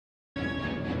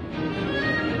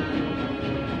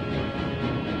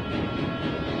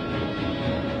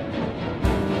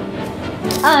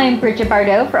I'm Bridget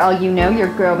Bardot, for all you know,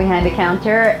 your girl behind the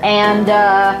counter, and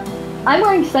I'm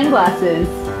wearing sunglasses.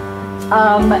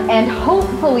 And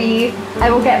hopefully I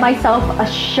will get myself a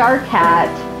shark hat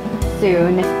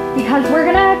soon, because we're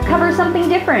gonna cover something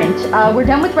different. We're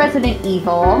done with Resident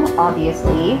Evil,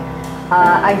 obviously.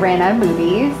 I ran out of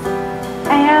movies,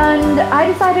 and I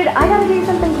decided I gotta do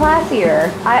something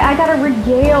classier. I gotta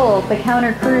regale the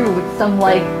counter crew with some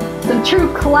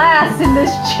true class in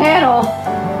this channel.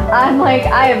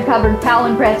 I have covered Pal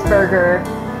and Pressburger.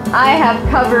 I have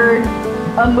covered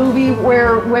a movie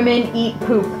where women eat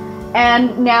poop.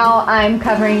 And now I'm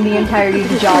covering the entirety of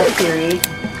the Jaws series.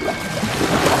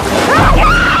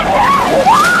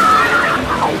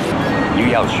 You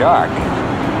yell shark.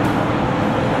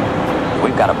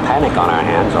 We've got a panic on our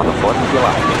hands on the 4th of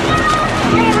July.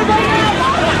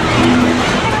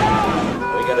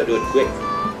 We gotta do it quick.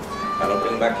 Gotta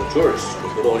bring back the tourists.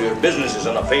 Put all your businesses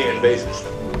on a paying basis.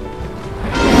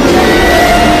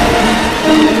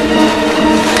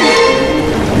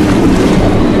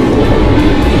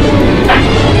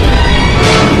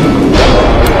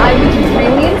 I was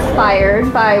really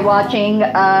inspired by watching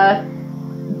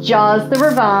Jaws the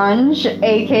Revenge,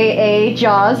 aka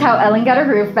Jaws, How Ellen Got Her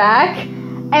Groove Back.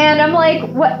 And I'm like,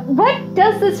 what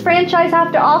does this franchise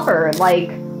have to offer?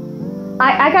 Like,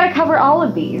 I gotta cover all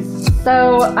of these.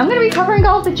 So I'm gonna be covering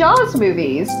all of the Jaws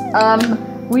movies.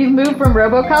 We've moved from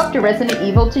RoboCop to Resident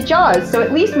Evil to Jaws, so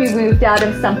at least we've moved out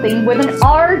of something with an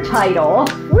R title.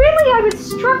 Really, I was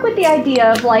struck with the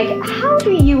idea of, like, how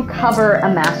do you cover a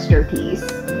masterpiece?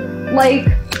 Like,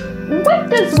 what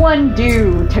does one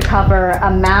do to cover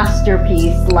a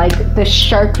masterpiece like the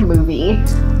Shark movie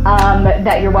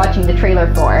that you're watching the trailer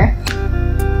for?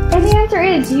 And the answer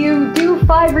is, you do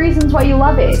 5 reasons why you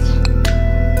love it.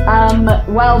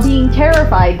 While being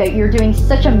terrified that you're doing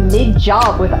such a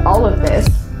mid-job with all of this,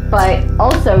 but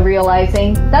also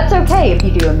realizing that's okay if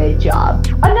you do a mid-job.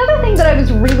 Another thing that I was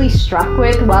really struck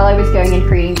with while I was going and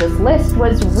creating this list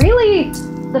was really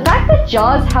the fact that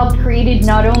Jaws helped create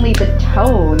not only the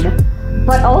tone,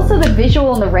 but also the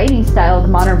visual and the writing style of the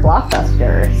modern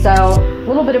blockbuster. So, a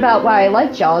little bit about why I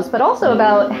like Jaws, but also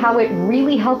about how it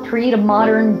really helped create a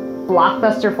modern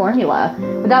blockbuster formula.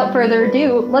 Without further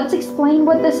ado, let's explain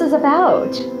what this is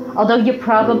about. Although you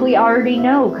probably already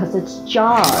know, because it's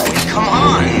Jaws. Come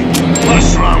on!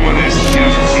 What's wrong with this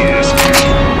shit?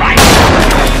 Right!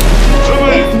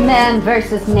 It's man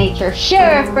versus nature,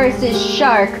 sheriff versus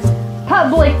shark,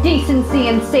 public decency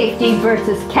and safety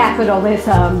versus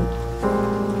capitalism.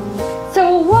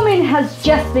 So a woman has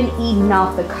just been eaten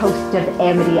off the coast of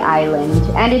Amity Island,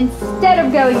 and instead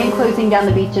of going and closing down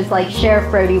the beaches like Sheriff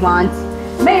Brody wants,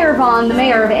 Mayor Vaughn, the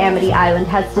mayor of Amity Island,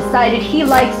 has decided he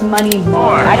likes money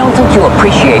more. I don't think you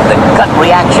appreciate the gut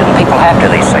reaction people have to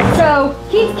these things. So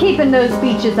he's keeping those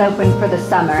beaches open for the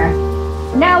summer.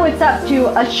 Now it's up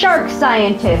to a shark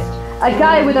scientist, a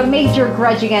guy with a major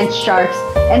grudge against sharks,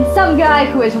 and some guy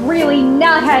who has really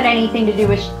not had anything to do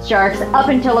with sharks up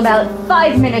until about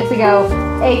 5 minutes ago,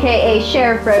 aka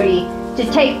Sheriff Brody, to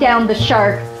take down the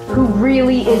shark who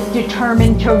really is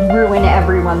determined to ruin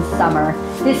everyone's summer.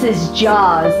 This is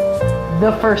Jaws,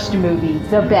 the first movie,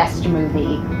 the best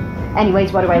movie.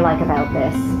 Anyways, what do I like about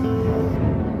this?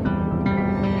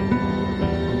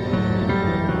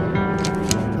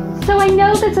 So I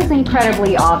know this is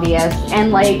incredibly obvious,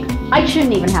 and like, I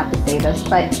shouldn't even have to say this,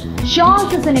 but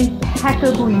Jaws is an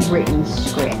impeccably written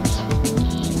script.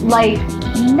 Like,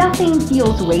 nothing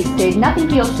feels wasted, nothing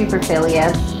feels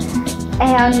superfluous,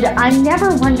 and I'm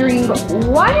never wondering,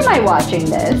 why am I watching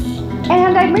this?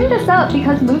 And I bring this up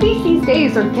because movies these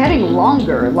days are getting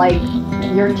longer. Like,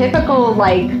 your typical,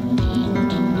 like,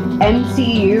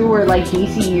 MCU or, like,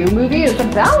 DCU movie is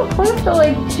about close to,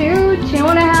 like,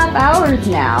 2.5 hours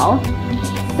now.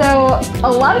 So,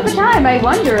 a lot of the time I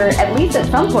wonder, at least at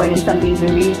some point in some of these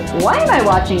movies, why am I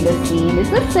watching this scene? Is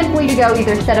this simply to go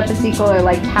either set up a sequel or,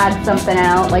 like, pad something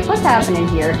out? Like, what's happening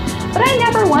here? But I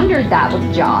never wondered that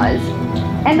with Jaws.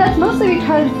 And that's mostly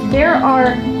because there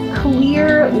are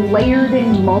clear, layered,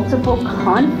 and multiple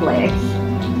conflicts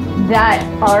that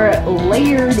are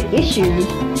layered issues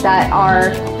that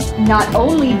are not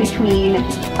only between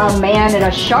a man and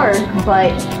a shark,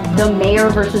 but the mayor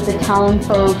versus the town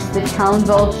folks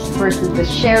versus the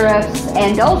sheriffs,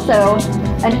 and also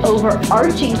an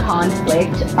overarching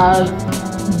conflict of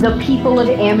the people of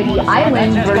Amity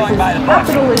Island versus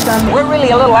capitalism. We're really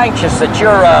a little anxious that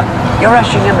you're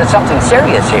rushing into something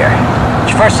serious here.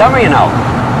 It's your first summer, you know.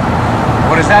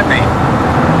 What does that mean?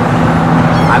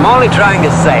 I'm only trying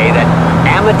to say that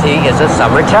Amity is a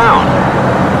summer town.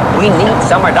 We need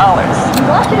summer dollars. You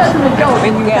watch it as an adult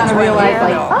and you kind of realize,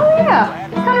 like, oh yeah,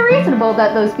 kind of reasonable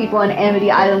that those people on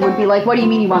Amity Island would be like, what do you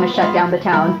mean you want to shut down the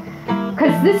town?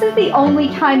 Because this is the only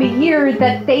time of year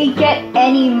that they get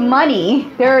any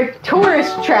money. They're a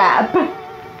tourist trap.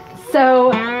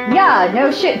 So, yeah,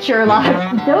 no shit,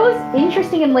 Sherlock. Those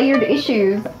interesting and layered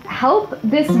issues help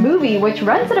this movie, which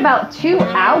runs at about 2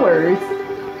 hours,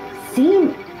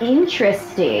 seem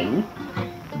interesting.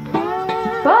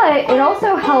 But it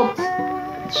also helped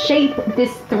shape this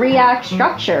 3-act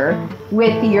structure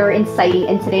with your inciting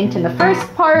incident in the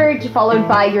first part, followed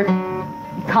by your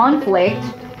conflict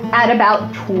at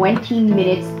about 20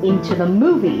 minutes into the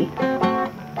movie.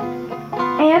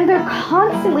 And they're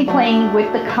constantly playing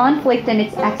with the conflict and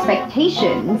its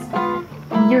expectations.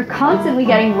 You're constantly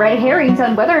getting red herrings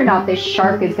on whether or not this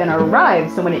shark is going to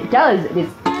arrive. So when it does, it is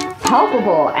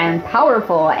palpable and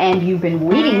powerful, and you've been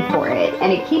waiting for it.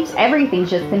 And it keeps everything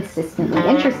just consistently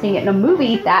interesting in a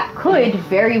movie that could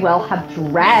very well have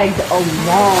dragged a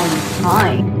long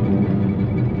time.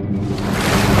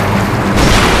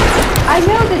 I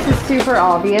know this is super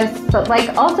obvious, but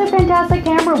like, also fantastic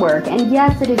camera work, and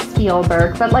yes, it is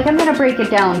Spielberg, but like, I'm gonna break it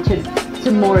down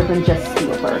to more than just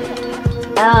Spielberg.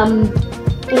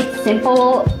 It's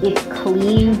simple, it's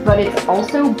clean, but it's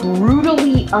also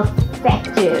brutally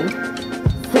effective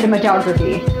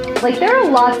cinematography. Like, there are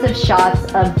lots of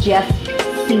shots of just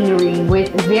scenery with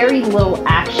very little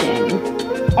action,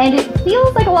 and it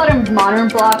feels like a lot of modern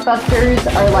blockbusters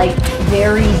are like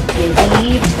very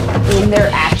busy in their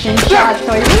action shots,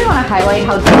 so I really want to highlight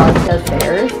how Jaws does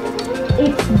theirs.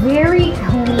 It's very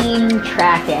clean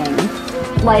tracking.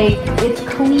 Like, it's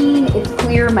clean, it's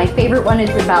clear. My favorite one is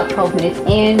about 12 minutes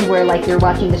in, where like you're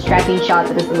watching this tracking shot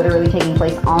that is literally taking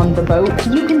place on the boat.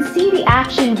 You can see the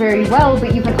action very well,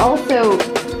 but you can also,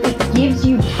 it gives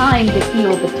you time to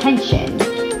feel the tension.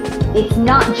 It's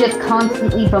not just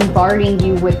constantly bombarding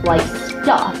you with like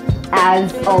stuff,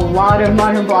 as a lot of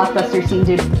modern blockbusters seem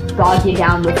to bog you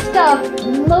down with stuff,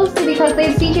 mostly because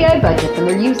they have CGI budgets and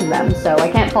they're using them, so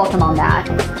I can't fault them on that.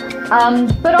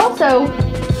 But also,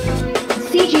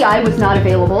 CGI was not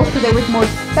available, so there was more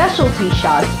specialty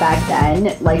shots back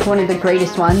then. Like, one of the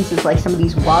greatest ones is like some of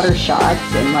these water shots,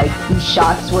 and like these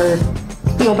shots where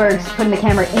Spielberg's putting the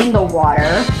camera in the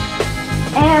water,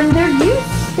 and they're used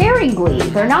sparingly.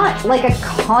 They're not like a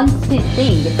constant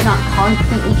thing. It's not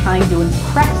constantly trying to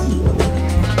impress you,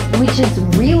 which is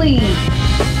really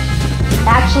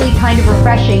actually kind of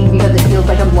refreshing, because it feels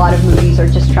like a lot of movies are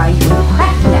just trying to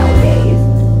impress nowadays.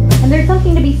 And there's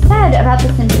something to be said about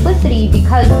the simplicity,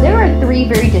 because there are 3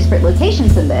 very disparate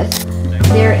locations in this.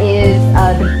 There is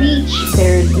the beach,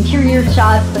 there's interior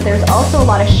shots, but there's also a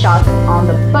lot of shots on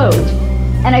the boat.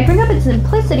 And I bring up its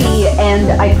simplicity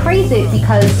and I praise it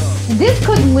because this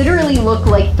could literally look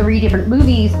like 3 different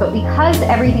movies, but because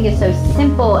everything is so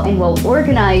simple and well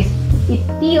organized, it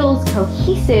feels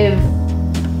cohesive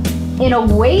in a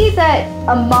way that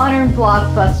a modern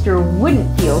blockbuster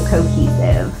wouldn't feel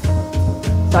cohesive.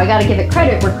 So I gotta give it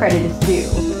credit where credit is due.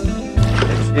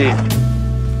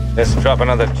 Let's drop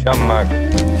another chum mark.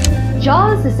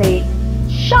 Jaws is a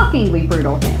shockingly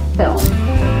brutal film.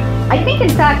 I think, in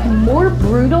fact, more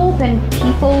brutal than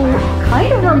people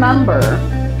kind of remember.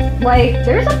 Like,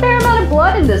 there's a fair amount of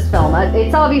blood in this film.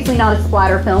 It's obviously not a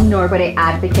splatter film, nor would I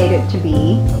advocate it to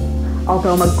be.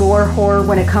 Although I'm a gore whore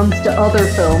when it comes to other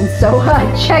films, so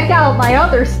check out my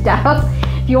other stuff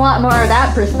if you want more of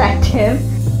that perspective.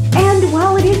 And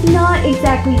while it is not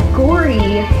exactly gory,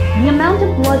 the amount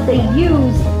of blood they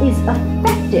use is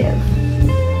effective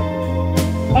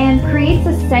and creates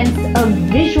a sense of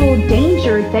visual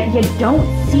danger that you don't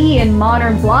see in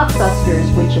modern blockbusters,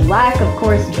 which lack, of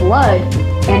course, blood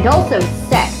and also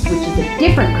sex, which is a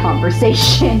different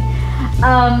conversation.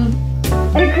 And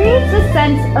it creates a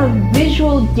sense of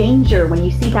visual danger when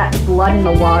you see that blood in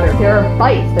the water. There are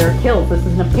bites, there are kills, this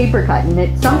isn't a paper cut, and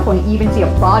at some point you even see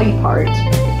a body part.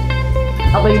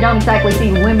 Although you don't exactly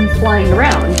see limbs flying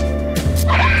around.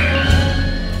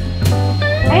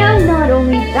 And not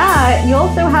only that, you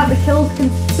also have the kills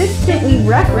consistently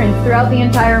referenced throughout the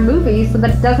entire movie, so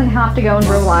that it doesn't have to go and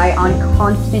rely on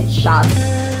constant shots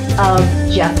of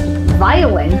just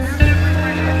violence.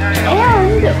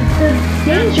 And the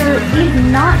danger is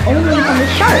not only from the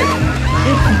shark.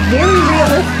 It's very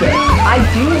realistic. I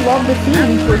do love the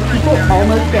scenes where people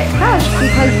almost get crushed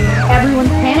because everyone's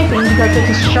panicking because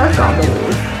there's a shark on the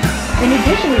loose. In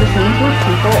addition to the scenes where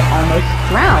people almost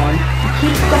drown. It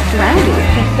keeps stuff grounded, it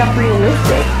keeps stuff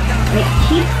realistic, and it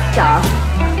keeps stuff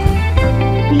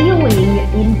feeling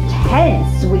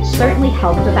intense, which certainly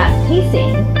helps with that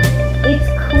pacing. It's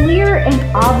clear and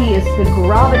obvious the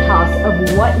gravitas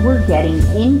of what we're getting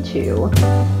into,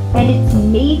 and it's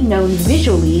made known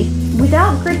visually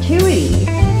without gratuity.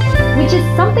 which is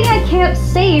something I can't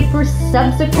say for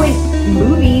subsequent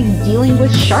movies dealing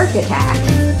with shark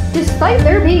attacks. Despite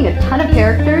there being a ton of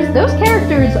characters, those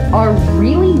characters are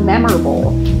really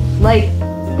memorable. Like,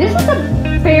 this is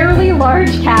a fairly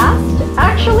large cast,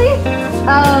 actually.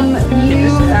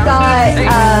 You've got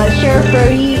Sheriff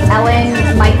Brody,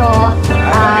 Ellen, Michael,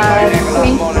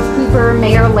 Quint, Cooper,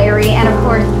 Mayor Larry, and of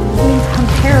course, the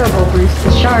incomparable Bruce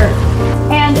the Shark.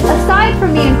 And aside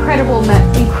from the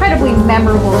incredibly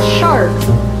memorable shark,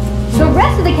 the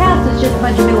rest of the cast is just a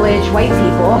bunch of middle-aged white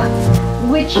people,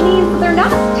 which means they're not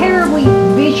terribly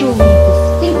visually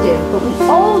distinctive, but we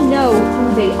all know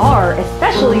who they are,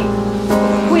 especially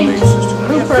Quint,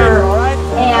 Cooper,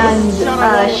 and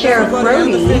Sheriff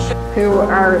Brody, who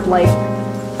are like,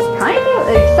 kind of,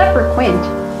 except for Quint,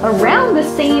 around the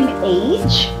same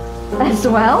age as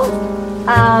well.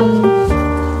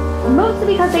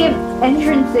 Mostly because they have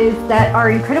entrances that are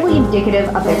incredibly indicative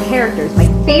of their characters. My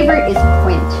favorite is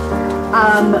Quint,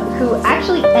 who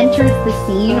actually enters the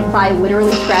scene by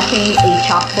literally scratching a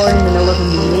chalkboard in the middle of a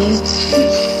meeting,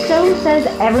 which so says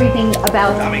everything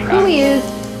about who he is,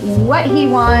 what he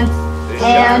wants,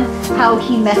 and how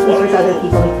he messes with other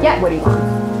people to get what he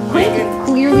wants. Quint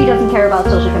clearly doesn't care about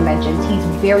social conventions. He's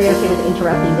very okay with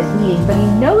interrupting this meeting, but he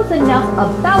knows enough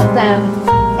about them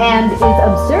and is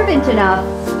observant enough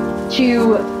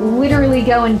to literally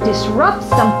go and disrupt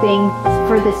something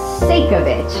for the sake of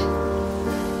it.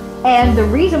 And the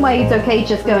reason why he's okay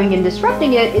just going and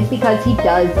disrupting it is because he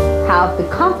does have the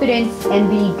confidence and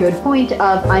the good point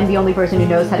of, I'm the only person who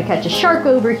knows how to catch a shark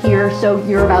over here, so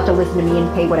you're about to listen to me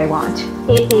and pay what I want.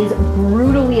 It is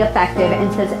brutally effective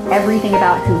and says everything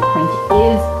about who Quint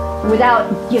is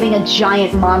without giving a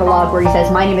giant monologue where he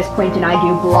says, my name is Quint and I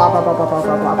do blah, blah, blah, blah, blah,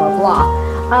 blah, blah, blah,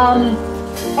 blah.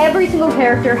 Every single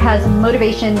character has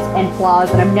motivations and flaws,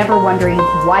 and I'm never wondering,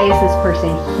 why is this person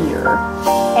here?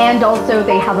 And also,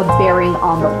 they have a bearing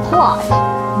on the plot.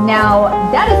 Now,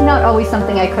 that is not always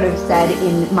something I could have said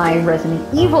in my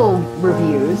Resident Evil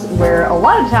reviews, where a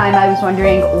lot of the time I was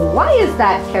wondering, why is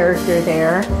that character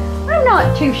there? I'm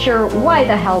not too sure why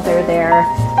the hell they're there,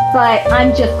 but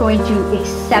I'm just going to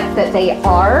accept that they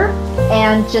are,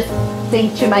 and just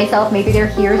think to myself, maybe they're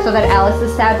here so that Alice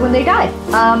is sad when they die.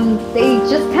 They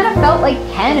just kind of felt like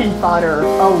cannon fodder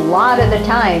a lot of the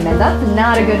time, and that's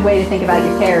not a good way to think about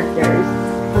your characters.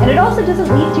 And it also doesn't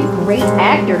lead to great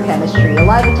actor chemistry. A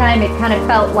lot of the time it kind of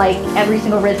felt like every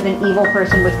single Resident Evil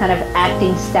person was kind of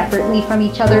acting separately from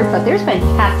each other, but there's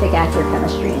fantastic actor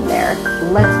chemistry in there.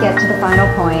 Let's get to the final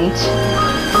point.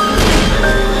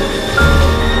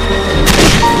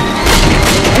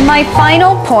 My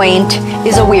final point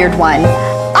is a weird one.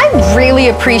 I really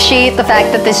appreciate the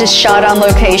fact that this is shot on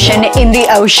location in the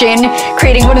ocean,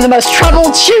 creating one of the most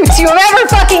troubled shoots you have ever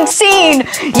fucking seen!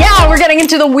 Yeah, we're getting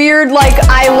into the weird, like,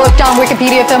 I looked on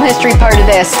Wikipedia film history part of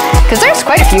this, because there's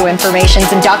quite a few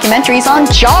informations and documentaries on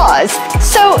Jaws.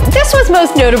 So this was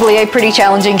most notably a pretty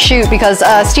challenging shoot because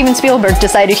Steven Spielberg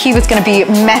decided he was going to be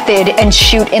method and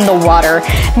shoot in the water.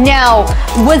 Now,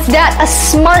 was that a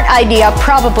smart idea?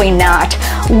 Probably not.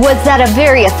 Was that a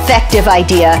very effective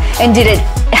idea? And did it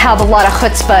have a lot of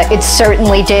chutzpah? It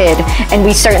certainly did, and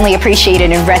we certainly appreciate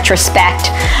it in retrospect.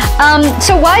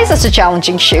 So why is this a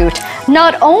challenging shoot?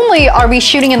 Not only are we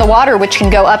shooting in the water, which can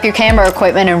go up your camera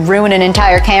equipment and ruin an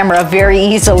entire camera very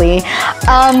easily,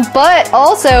 but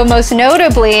also, most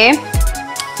notably,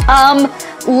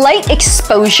 light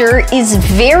exposure is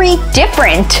very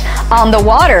different on the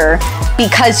water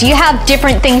because you have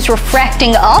different things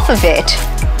refracting off of it.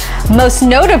 Most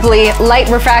notably, light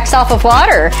refracts off of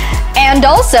water. And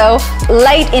also,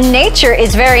 light in nature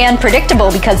is very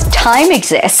unpredictable because time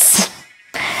exists.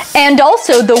 And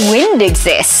also, the wind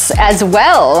exists as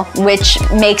well, which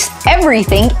makes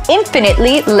everything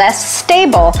infinitely less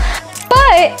stable.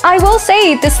 But I will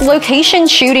say, this location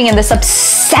shooting and this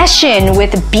obsession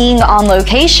with being on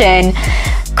location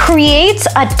creates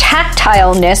a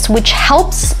tactileness which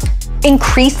helps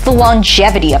increase the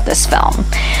longevity of this film.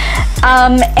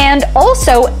 And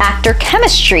also actor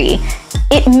chemistry.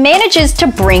 It manages to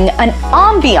bring an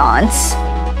ambiance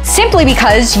simply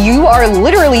because you are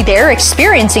literally there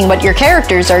experiencing what your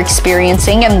characters are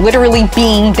experiencing, and literally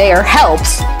being there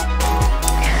helps.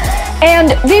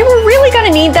 And they were really gonna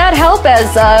need that help,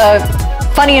 as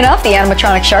funny enough, the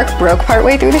animatronic shark broke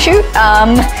partway through the shoot.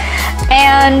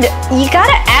 And you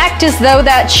gotta act as though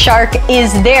that shark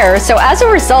is there. So as a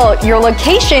result, your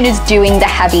location is doing the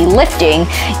heavy lifting.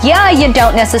 Yeah, you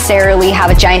don't necessarily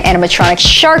have a giant animatronic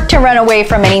shark to run away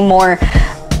from anymore,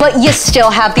 but you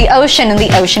still have the ocean, and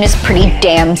the ocean is pretty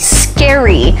damn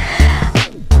scary.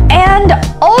 And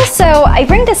also, I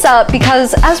bring this up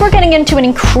because as we're getting into an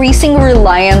increasing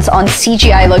reliance on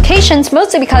CGI locations,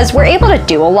 mostly because we're able to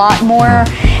do a lot more,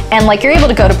 and like you're able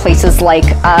to go to places like,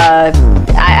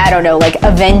 I don't know, like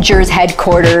Avengers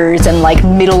headquarters and like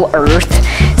Middle Earth,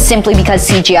 simply because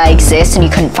CGI exists and you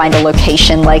couldn't find a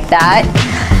location like that.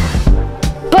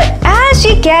 But as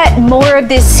you get more of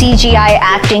this CGI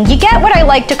acting, you get what I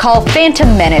like to call Phantom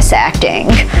Menace acting.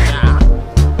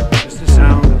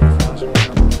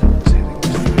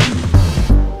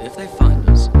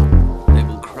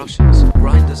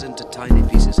 Into tiny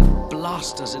pieces and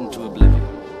blast us into oblivion.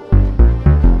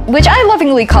 Which I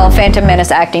lovingly call Phantom Menace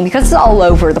acting because it's all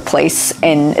over the place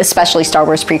in especially Star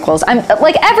Wars prequels. I'm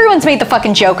like, everyone's made the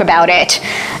fucking joke about it.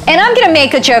 And I'm gonna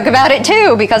make a joke about it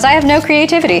too because I have no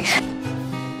creativity.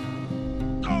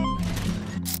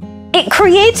 It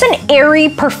creates an airy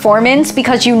performance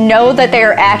because you know that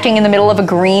they're acting in the middle of a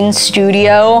green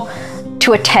studio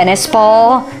to a tennis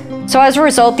ball. So as a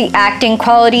result, the acting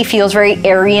quality feels very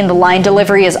airy and the line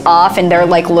delivery is off and they're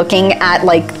like looking at,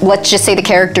 like, let's just say the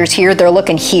character's here, they're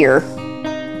looking here.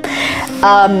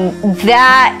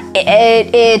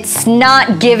 It's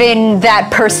not given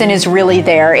that person is really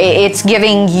there. It's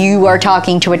giving you are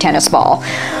talking to a tennis ball.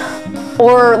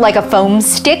 Or like a foam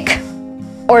stick.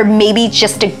 Or maybe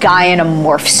just a guy in a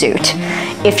morph suit,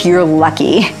 if you're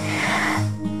lucky.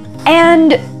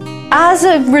 And as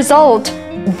a result,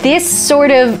 this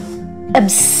sort of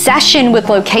obsession with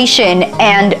location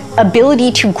and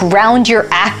ability to ground your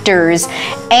actors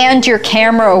and your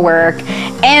camera work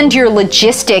and your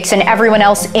logistics and everyone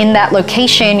else in that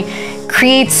location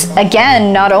creates,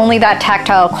 again, not only that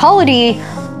tactile quality,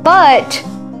 but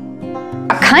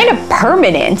a kind of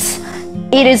permanence.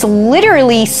 It is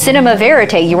literally cinema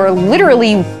verite. You are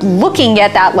literally looking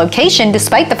at that location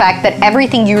despite the fact that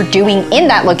everything you're doing in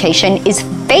that location is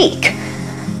fake.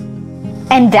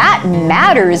 And that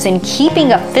matters in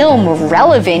keeping a film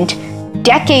relevant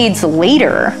decades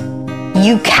later.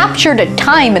 You captured a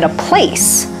time and a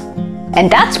place. And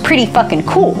that's pretty fucking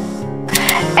cool.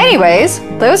 Anyways,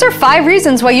 those are 5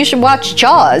 reasons why you should watch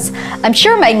Jaws. I'm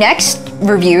sure my next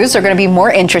reviews are going to be more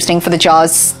interesting for the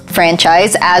Jaws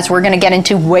franchise as we're going to get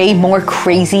into way more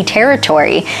crazy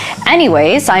territory.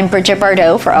 Anyways, I'm Bridget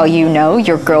Bardot, for all you know,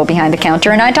 your girl behind the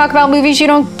counter, and I talk about movies you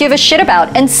don't give a shit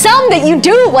about, and some that you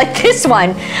do, like this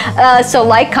one. So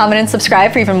like, comment, and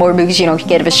subscribe for even more movies you don't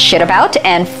give a shit about,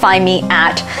 and find me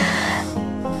at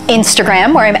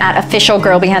Instagram, where I'm at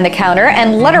officialgirlbehindthecounter,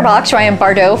 and Letterboxd, where I am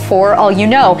Bardot, for all you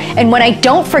know. And when I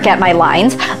don't forget my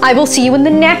lines, I will see you in the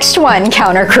next one,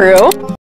 Counter Crew.